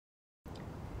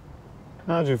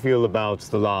How do you feel about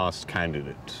the last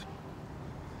candidate?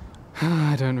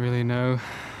 I don't really know.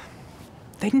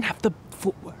 They didn't have the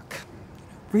footwork.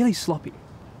 Really sloppy.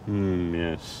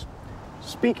 Yes.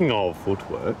 Speaking of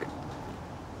footwork,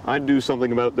 I'd do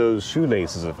something about those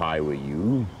shoelaces if I were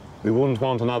you. We wouldn't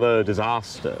want another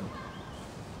disaster.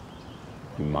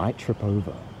 You might trip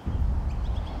over.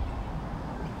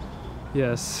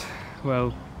 Yes,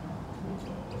 well,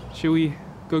 shall we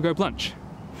go grab lunch?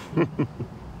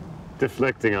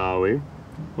 Deflecting, are we?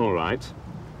 All right.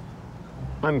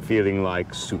 I'm feeling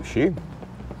like sushi.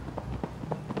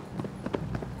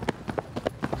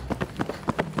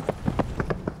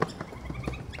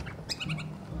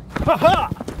 Ha-ha!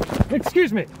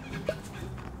 Excuse me.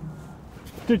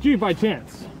 Did you, by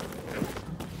chance,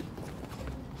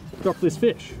 drop this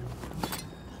fish?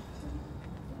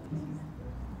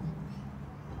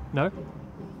 No?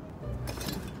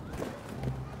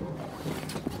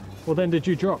 Well then, did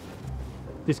you drop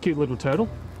this cute little turtle?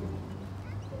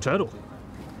 Turtle?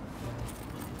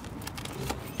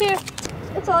 Here,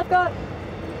 that's all I've got.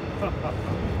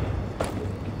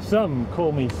 Some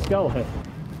call me Skullhead.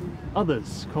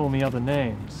 Others call me other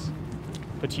names.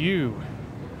 But you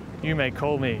may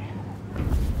call me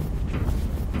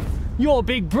your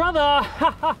big brother!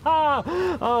 Ha ha ha!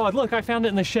 Oh, look, I found it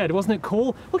in the shed. Wasn't it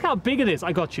cool? Look how big it is.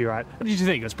 I got you, right? What did you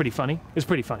think? It was pretty funny? It was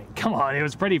pretty funny. Come on, it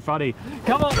was pretty funny.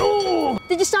 Come on. Ooh!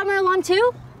 Did you stop my alarm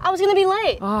too? I was gonna be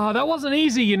late. Ah, that wasn't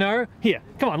easy, you know. Here,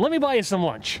 come on, let me buy you some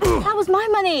lunch. That was my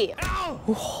money.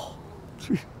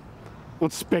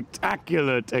 What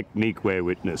spectacular technique we're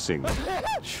witnessing.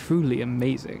 Truly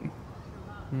amazing.